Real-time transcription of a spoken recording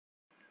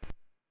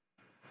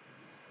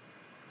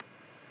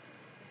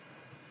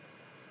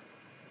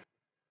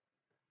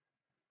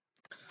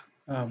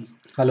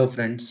Hello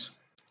friends,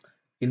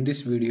 in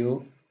this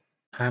video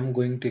I am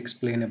going to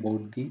explain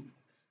about the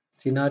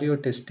scenario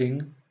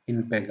testing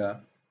in Pega.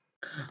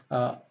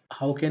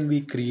 How can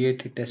we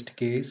create a test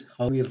case,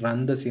 how we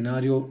run the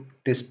scenario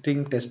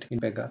testing test in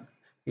Pega.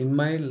 In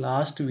my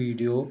last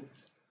video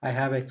I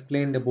have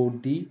explained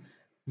about the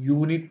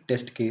unit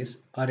test case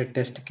or a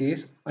test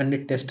case and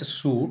a test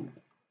suite.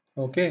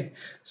 Okay,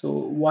 so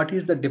what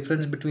is the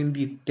difference between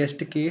the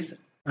test case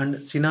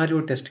and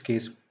scenario test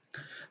case?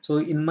 So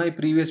in my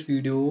previous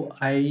video,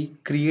 I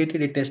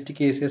created a test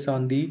cases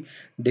on the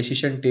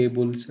decision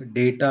tables,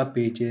 data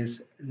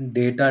pages,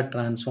 data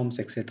transforms,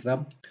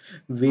 etc.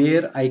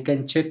 Where I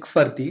can check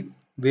for the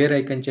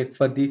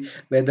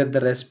whether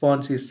the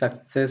response is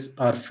success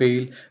or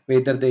fail,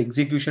 whether the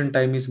execution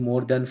time is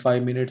more than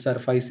 5 minutes or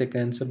 5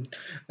 seconds,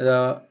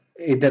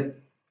 either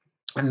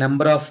a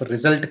number of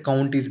result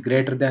count is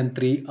greater than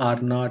 3 or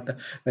not,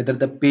 whether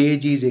the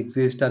page is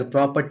exist or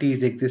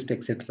properties exist,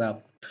 etc.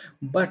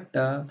 But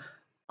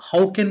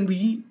how can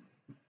we,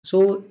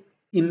 so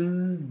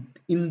in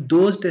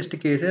those test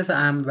cases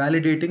I am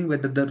validating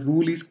whether the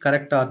rule is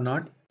correct or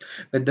not,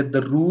 whether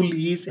the rule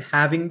is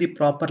having the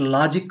proper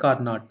logic or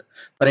not.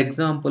 For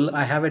example,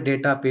 I have a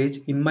data page.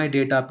 In my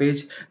data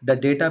page, the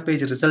data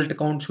page result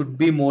count should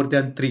be more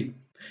than 3.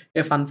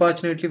 If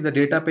unfortunately if the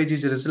data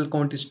page's result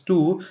count is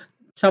 2,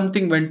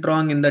 something went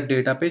wrong in the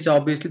data page,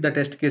 obviously the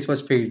test case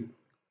was failed.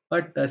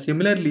 But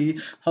similarly,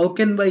 how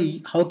can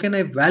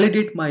I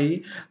validate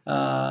my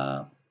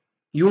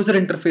user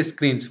interface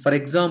screens? For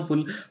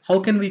example, how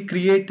can we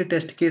create a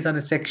test case on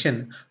a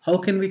section? How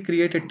can we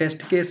create a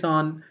test case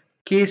on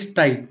case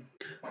type?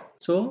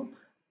 So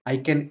I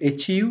can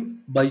achieve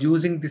by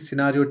using the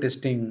scenario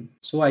testing.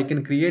 So I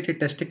can create a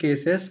test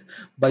cases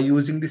by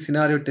using the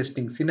scenario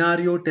testing.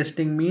 Scenario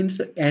testing means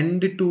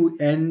end to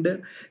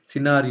end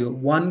scenario,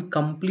 one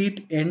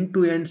complete end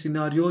to end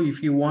scenario.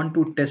 If you want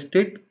to test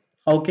it,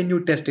 how can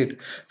you test it?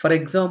 For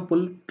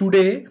example,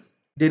 there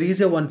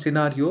is a one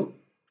scenario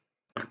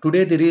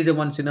today there is a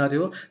one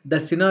scenario. The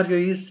scenario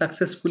is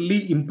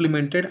successfully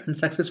implemented and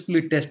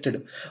successfully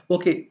tested.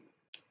 Okay,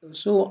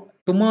 so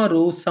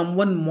tomorrow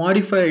someone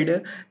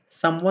modified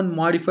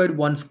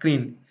one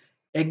screen.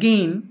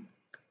 Again,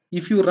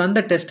 if you run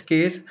the test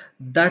case,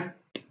 that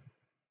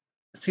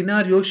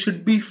scenario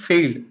should be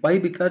failed. Why?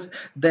 Because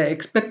the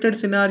expected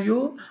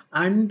scenario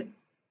and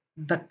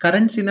the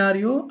current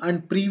scenario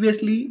and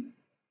previously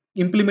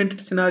implemented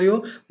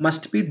scenario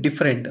must be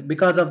different.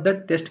 Because of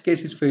that, test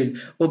case is failed.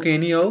 Okay,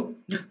 anyhow,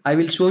 I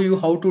will show you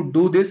how to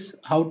do this,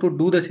 how to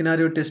do the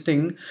scenario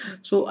testing.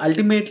 So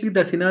ultimately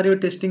the scenario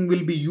testing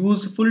will be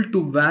useful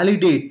to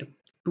validate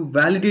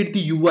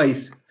the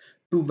UIs,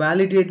 to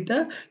validate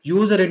the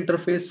user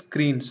interface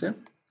screens.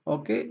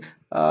 Okay,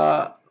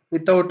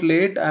 without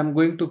late I'm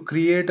going to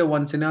create a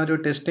one scenario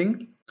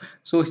testing.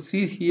 So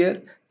see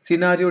here,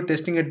 scenario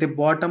testing at the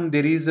bottom,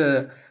 there is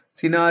a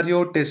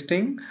scenario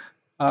testing.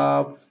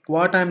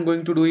 What I'm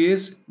going to do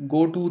is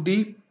go to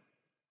the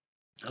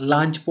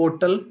launch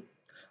portal.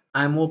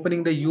 I'm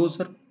opening the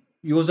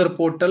user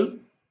portal.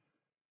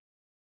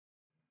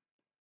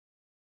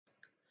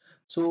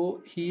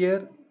 So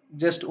here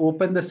just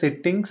open the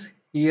settings.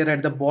 Here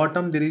at the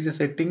bottom there is a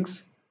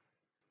settings.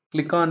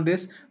 Click on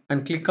this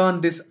and click on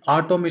this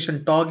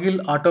automation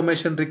toggle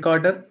automation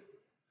recorder.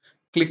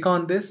 Click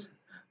on this.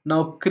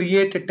 Now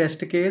create a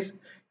test case.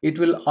 It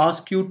will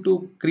ask you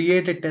to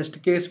create a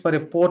test case for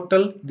a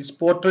portal, this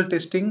portal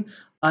testing,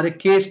 or a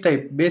case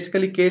type.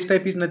 Basically case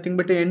type is nothing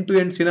but an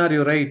end-to-end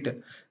scenario, right?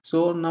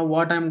 So now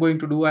what I'm going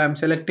to do, I am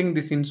selecting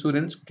this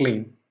insurance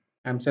claim.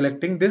 I'm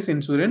selecting this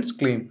insurance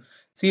claim.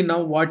 See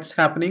now what's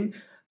happening.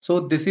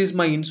 So this is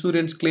my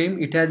insurance claim.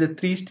 It has a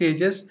 3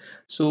 stages.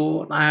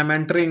 So I am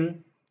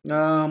entering,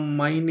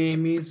 my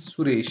name is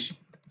Suresh.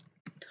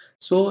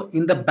 So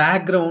in the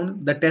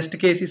background, the test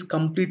case is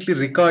completely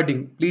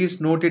recording.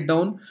 Please note it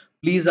down.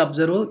 Please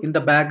observe, in the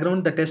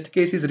background, the test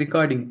case is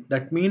recording.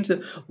 That means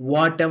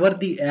whatever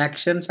the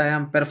actions I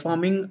am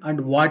performing and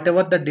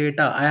whatever the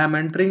data I am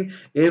entering,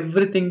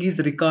 everything is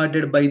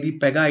recorded by the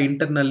Pega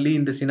internally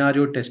in the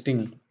scenario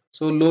testing.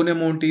 So loan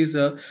amount is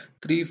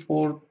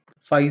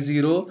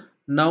 3450.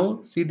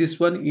 Now see this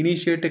one,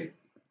 initiate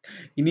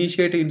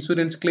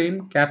insurance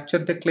claim, capture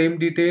the claim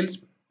details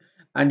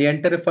and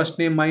enter a first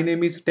name. My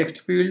name is text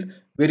field,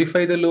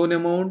 verify the loan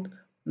amount.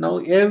 Now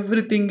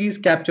everything is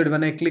captured.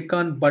 When I click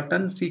on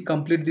button, see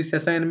complete this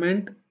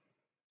assignment.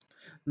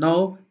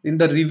 Now in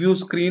the review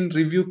screen,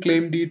 review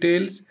claim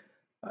details,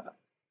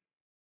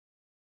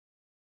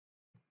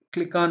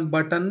 click on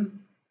button.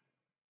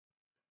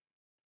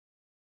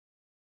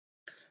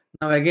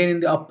 Now again in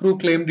the approve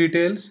claim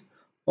details,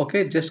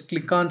 okay, just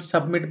click on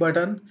submit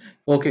button.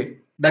 Okay,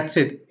 that's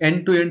it.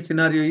 End to end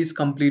scenario is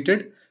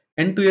completed.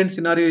 End to end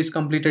scenario is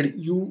completed.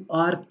 You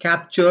are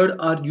captured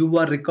or you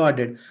are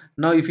recorded.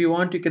 Now if you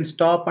want, you can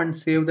stop and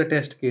save the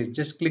test case.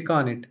 Just click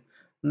on it.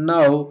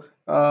 Now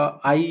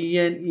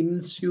IN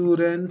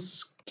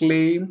insurance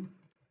claim,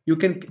 you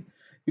can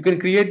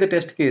create the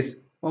test case.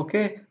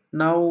 Okay,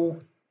 now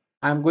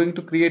I'm going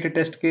to create a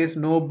test case.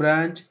 No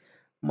branch,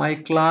 my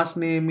class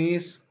name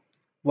is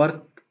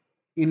work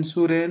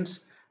insurance,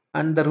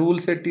 and the rule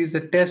set is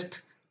a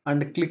test,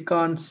 and click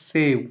on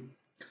save.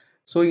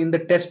 So in the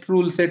test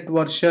rule set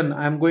version,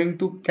 I'm going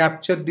to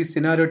capture the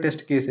scenario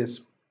test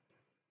cases.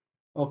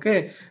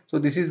 Okay, so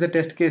this is the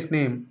test case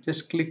name.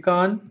 Just click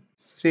on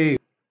save.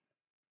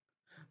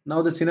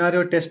 Now the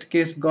scenario test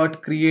case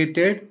got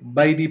created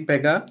by the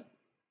Pega.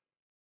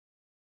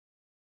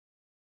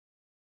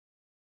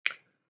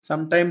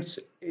 Sometimes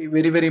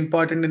very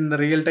important in the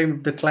real time,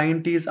 if the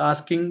client is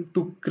asking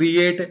to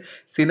create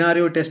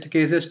scenario test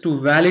cases to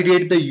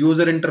validate the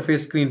user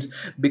interface screens,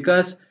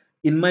 because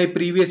in my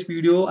previous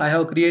video I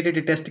have created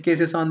a test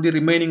cases on the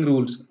remaining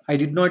rules. I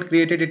did not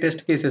create a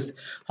test cases.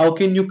 How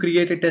can you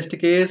create a test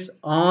case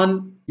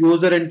on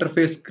user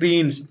interface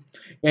screens,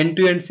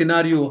 end-to-end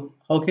scenario?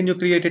 How can you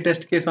create a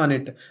test case on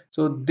it?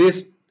 So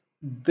this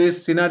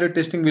scenario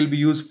testing will be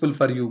useful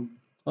for you.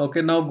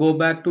 Okay, now go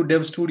back to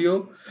dev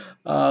studio.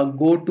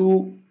 Go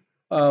to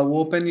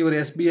open your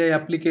SBI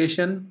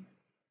application.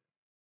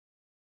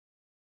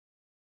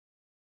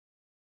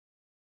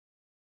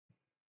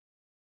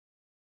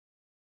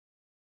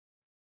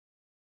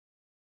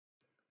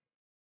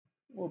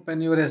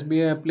 Open your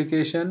SBI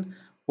application.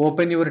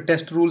 Open your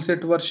test rule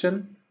set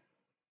version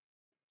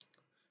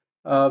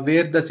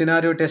where the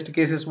scenario test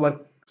cases were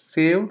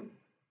saved.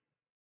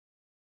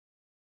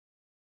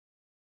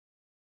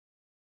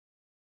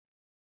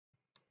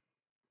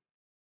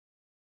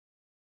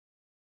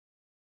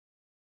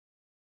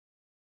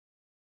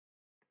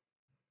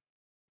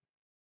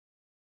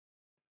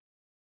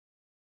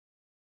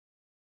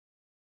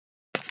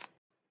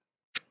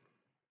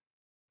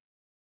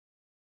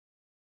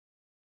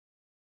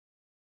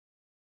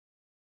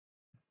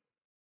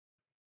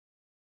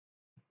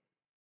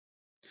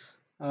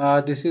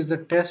 This is the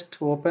test.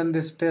 Open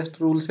this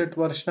test rule set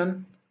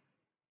version.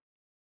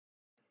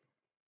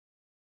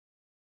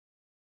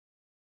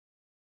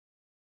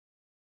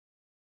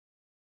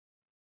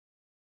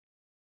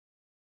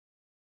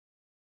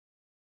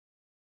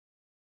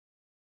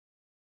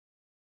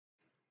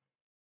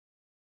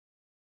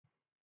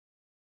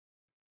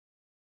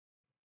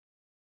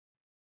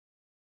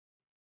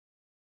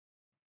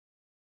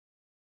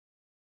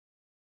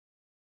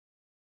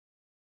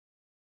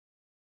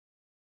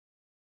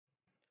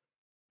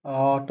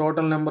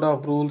 Total number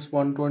of rules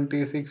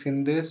 126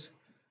 in this.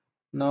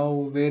 Now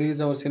where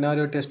is our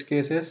scenario test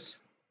cases?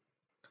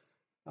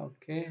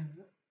 Okay,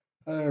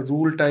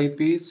 rule type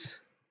is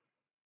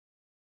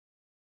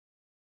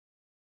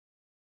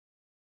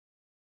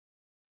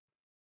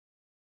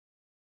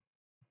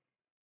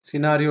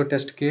scenario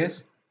test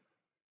case.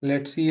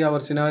 Let's see our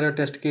scenario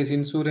test case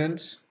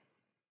insurance.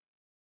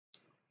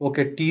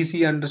 Okay,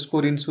 TC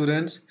underscore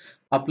insurance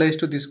applies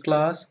to this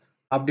class,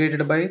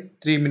 updated by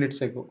 3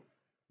 minutes ago.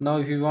 Now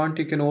if you want,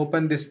 you can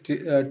open this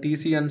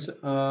TC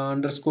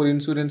underscore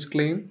insurance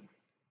claim.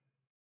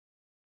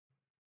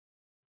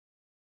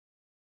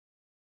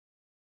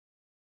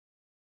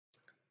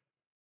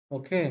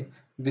 Okay,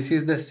 this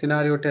is the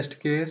scenario test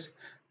case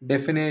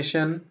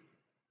definition.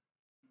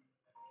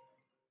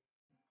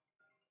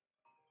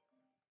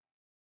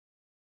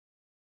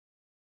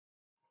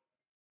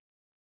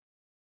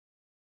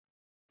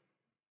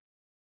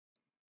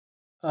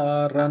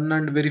 Run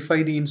and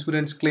verify the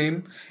insurance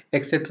claim,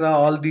 etc.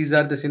 All these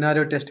are the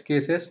scenario test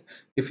cases.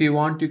 If you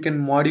want, you can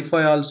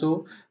modify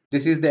also.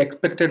 This is the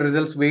expected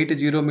results, wait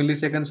 0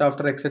 milliseconds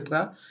after,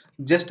 etc.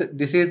 Just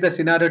this is the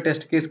scenario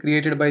test case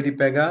created by the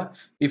Pega.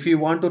 If you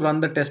want to run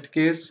the test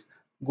case,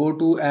 go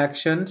to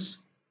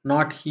actions,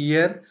 not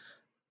here.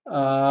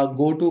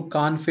 Go to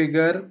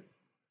configure,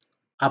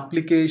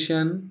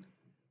 application,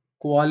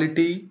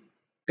 quality,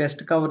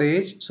 test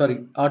coverage,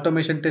 sorry,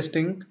 automation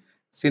testing,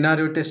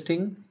 scenario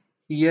testing,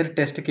 here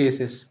test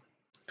cases.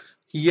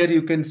 Here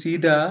you can see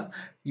the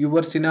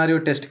your scenario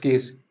test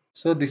case.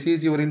 So this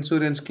is your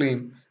insurance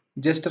claim.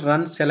 Just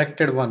run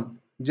selected one.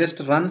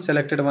 Just run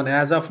selected one.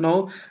 As of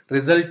now,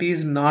 result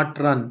is not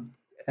run.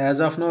 As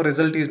of now,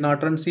 result is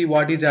not run. See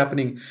what is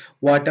happening.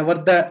 Whatever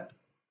the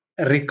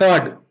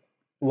record,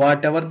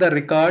 whatever the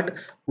record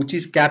which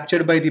is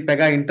captured by the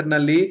Pega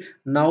internally,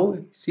 now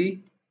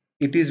see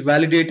it is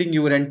validating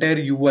your entire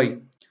UI,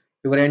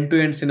 your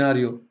end-to-end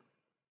scenario.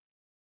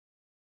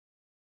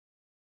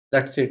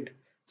 That's it.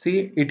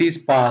 See, it is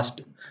passed.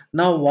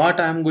 Now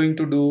what I'm going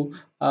to do,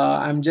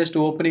 I'm just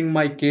opening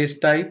my case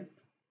type.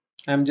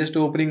 I'm just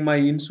opening my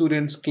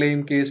insurance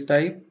claim case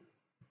type.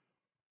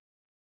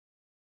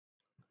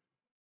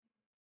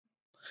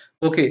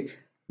 Okay,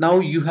 now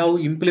you have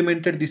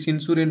implemented this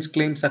insurance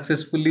claim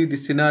successfully,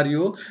 this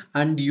scenario,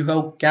 and you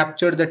have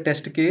captured the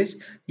test case.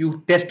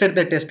 You tested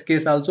the test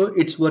case also.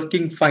 It's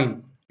working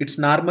fine. It's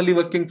normally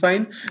working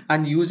fine,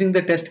 and using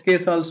the test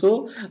case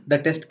also, the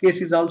test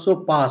case is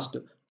also passed.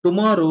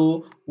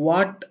 Tomorrow,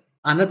 what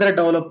another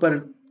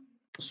developer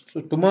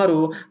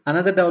tomorrow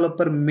another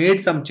developer made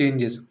some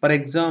changes. For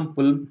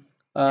example,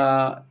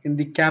 in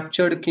the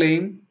captured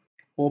claim,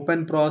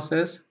 open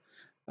process,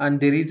 and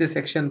there is a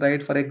section,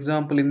 right? For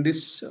example, in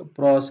this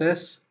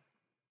process,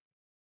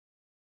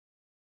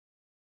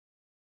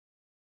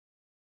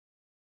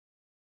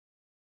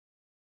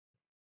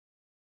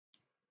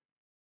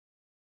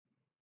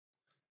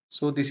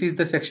 So this is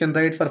the section,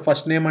 right, for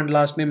first name and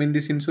last name in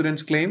this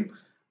insurance claim.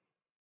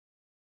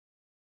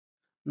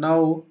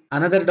 Now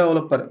another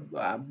developer,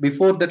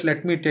 before that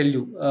let me tell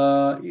you,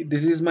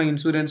 this is my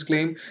insurance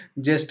claim.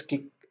 Just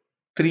click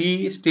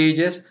three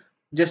stages.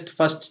 Just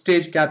first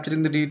stage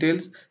capturing the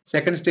details,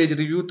 second stage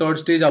review, third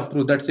stage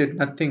approve. That's it,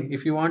 nothing.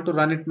 If you want to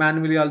run it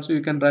manually also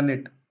you can run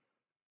it.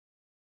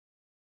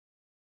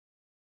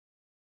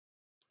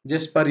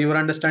 Just for your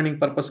understanding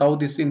purpose how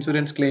this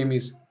insurance claim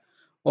is.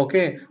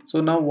 Okay,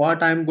 so now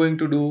what I'm going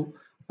to do,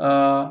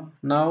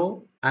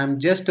 now I'm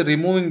just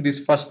removing this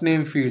first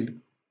name field.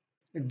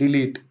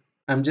 Delete.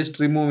 I'm just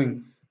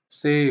removing.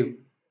 Save.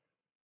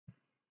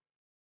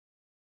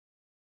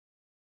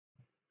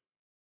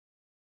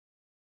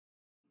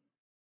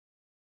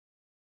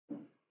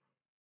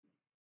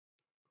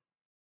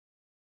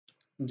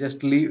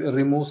 Just leave,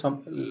 remove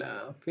some.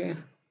 Okay,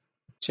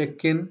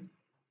 check in.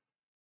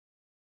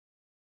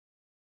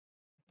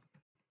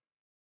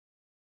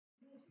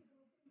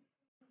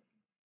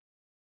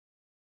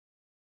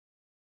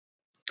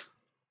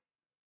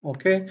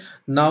 Okay,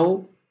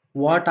 now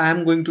what I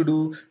am going to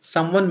do,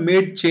 someone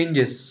made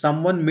changes,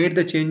 someone made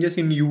the changes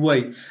in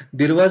UI.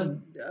 There was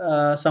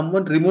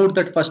someone removed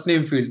that first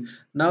name field.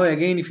 Now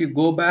again, if you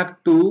go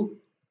back to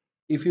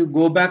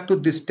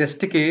this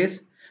test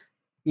case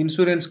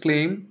insurance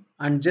claim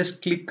and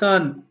just click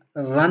on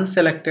run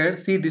selected,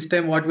 see this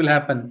time what will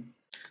happen.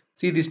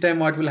 See this time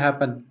what will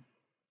happen.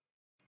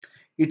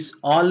 It's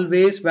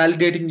always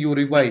validating your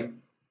UI.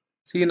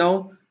 See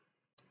now,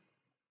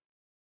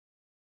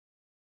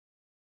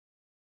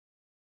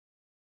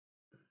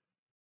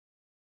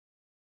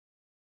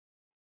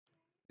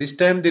 this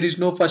time there is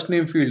no first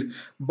name field,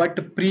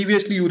 but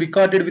previously you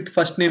recorded with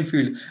first name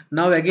field.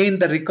 Now again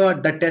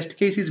the test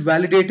case is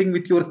validating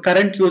with your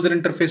current user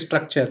interface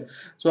structure.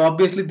 So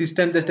obviously this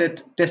time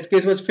the test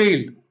case was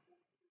failed.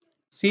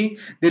 See,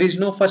 there is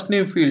no first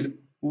name field.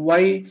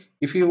 Why?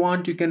 If you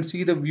want, you can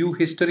see the view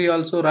history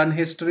also, run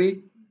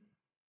history.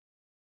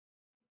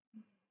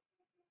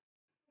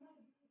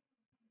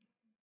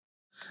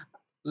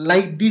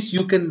 Like this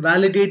you can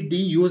validate the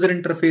user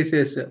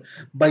interfaces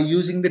by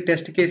using the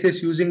test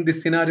cases, using the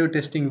scenario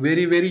testing.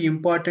 Very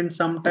important.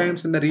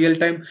 Sometimes in the real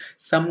time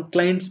some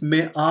clients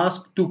may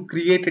ask to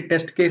create a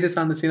test cases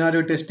on the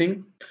scenario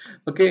testing,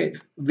 okay,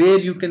 where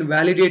you can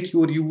validate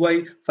your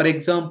UI. For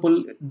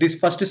example, this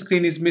first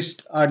screen is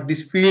missed, or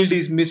this field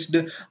is missed,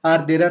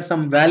 or there are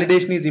some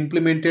validation is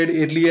implemented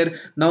earlier,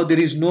 now there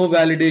is no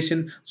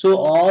validation. So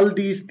all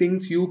these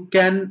things you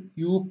can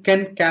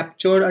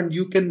capture and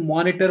you can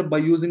monitor by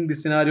using the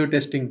scenario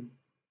testing.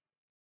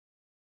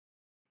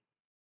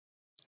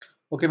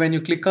 Okay, when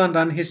you click on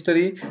run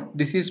history,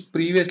 this is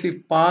previously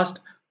passed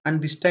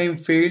and this time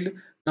failed.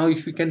 Now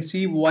if you can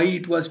see why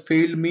it was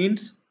failed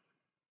means,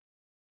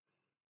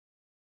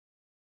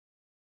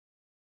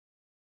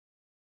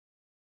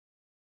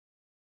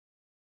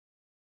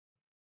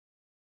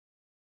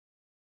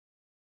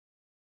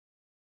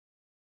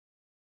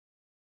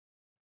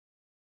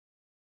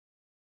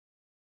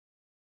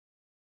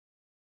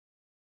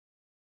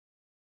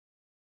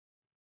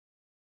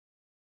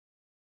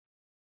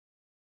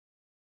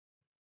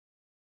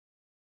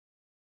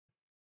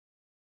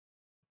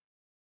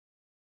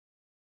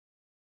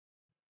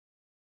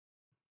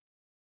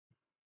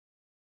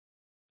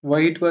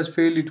 why it was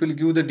failed, it will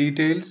give the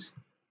details.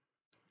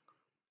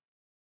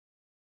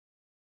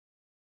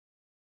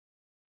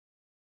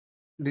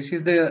 This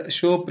is the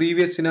show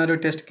previous scenario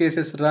test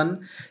cases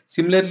run.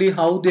 Similarly,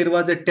 how there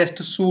was a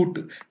test suite.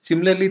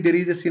 Similarly, there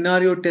is a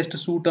scenario test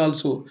suite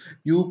also.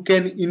 You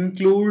can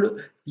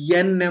include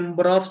n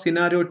number of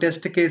scenario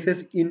test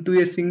cases into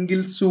a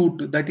single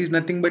suite. That is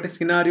nothing but a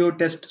scenario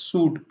test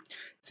suite.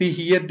 See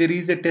here, there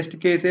is a test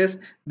cases.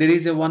 There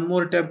is a one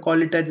more tab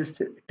called it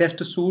as a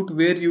test suite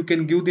where you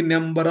can give the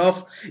number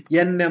of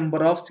n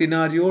number of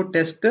scenario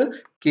test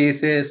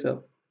cases.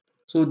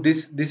 So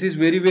this is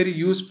very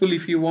useful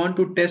if you want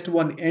to test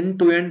one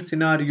end-to-end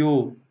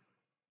scenario.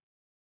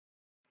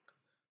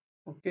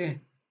 Okay,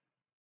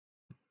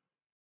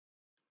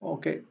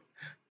 okay.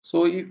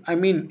 So I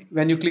mean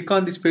when you click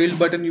on this failed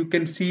button, you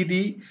can see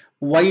the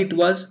why it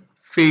was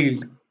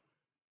failed.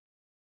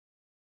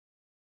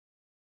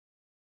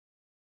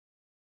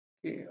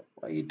 Okay,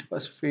 why it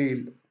was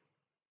failed.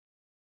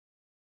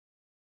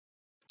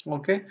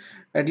 Okay,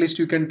 at least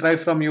you can try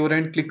from your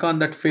end. Click on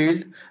that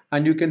failed,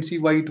 and you can see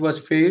why it was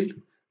failed.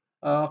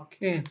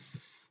 Okay.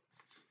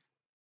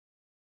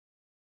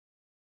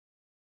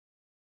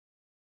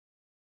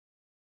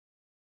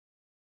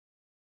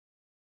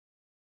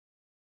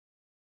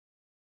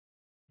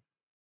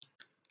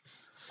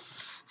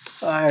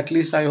 At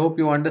least I hope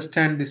you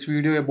understand this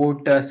video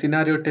about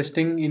scenario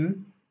testing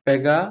in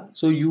Pega.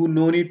 So you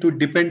no need to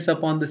depends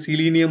upon the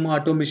Selenium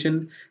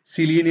automation,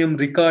 Selenium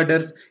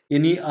recorders,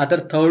 any other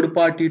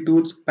third-party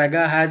tools.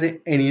 Pega has an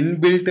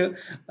inbuilt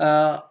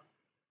uh,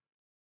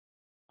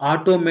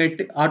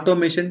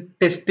 automation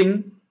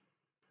testing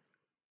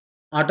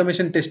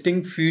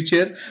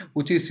feature,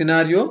 which is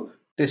scenario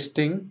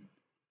testing.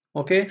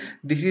 Okay,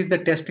 this is the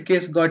test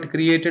case got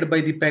created by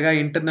the Pega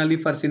internally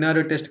for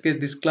scenario test case,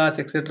 this class,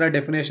 etc.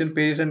 Definition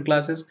pages and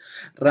classes.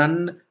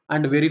 Run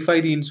and verify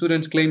the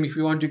insurance claim. If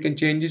you want, you can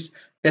change this.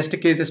 Test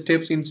case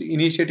steps.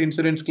 Initiate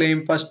insurance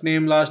claim, first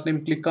name, last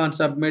name, click on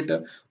submit.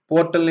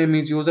 Portal name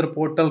is user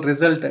portal,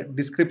 result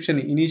description,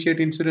 initiate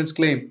insurance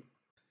claim.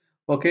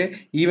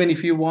 Okay, even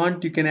if you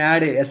want, you can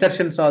add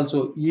assertions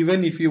also.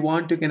 Even if you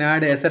want, you can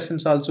add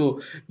assertions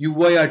also.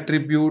 UI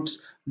attributes,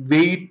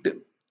 wait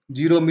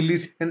 0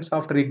 milliseconds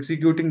after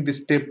executing this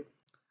step.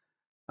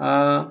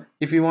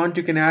 If you want,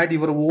 you can add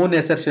your own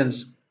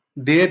assertions.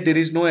 There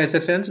is no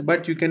assertions,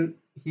 but you can,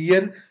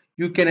 here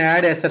you can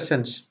add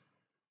assertions.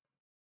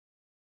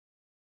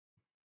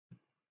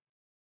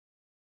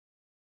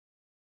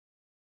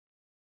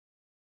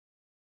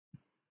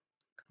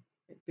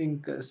 I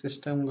think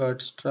system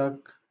got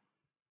struck.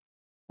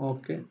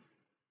 Okay,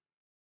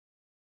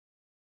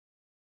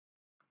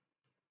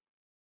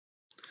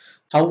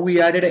 how we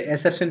added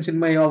assertions in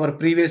my our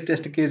previous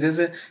test cases.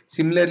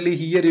 Similarly,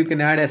 here you can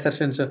add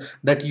assertions,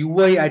 that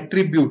UI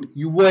attribute,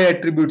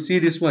 see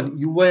this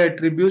one, UI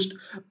attributes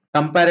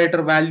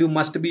comparator value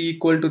must be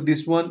equal to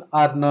this one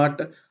or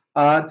not.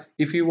 Or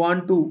if you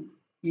want to,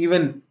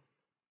 even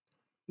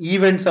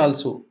events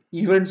also,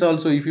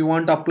 if you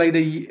want to apply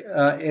the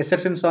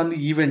assertions on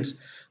the events,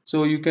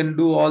 so you can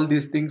do all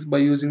these things by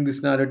using the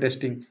scenario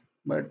testing.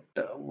 But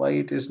why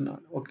it is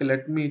not okay,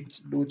 let me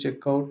do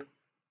check out.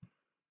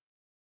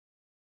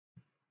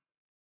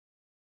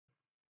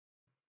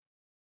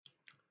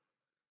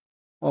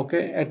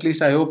 Okay, at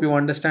least I hope you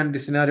understand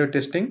the scenario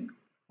testing.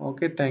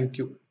 Okay, thank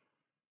you.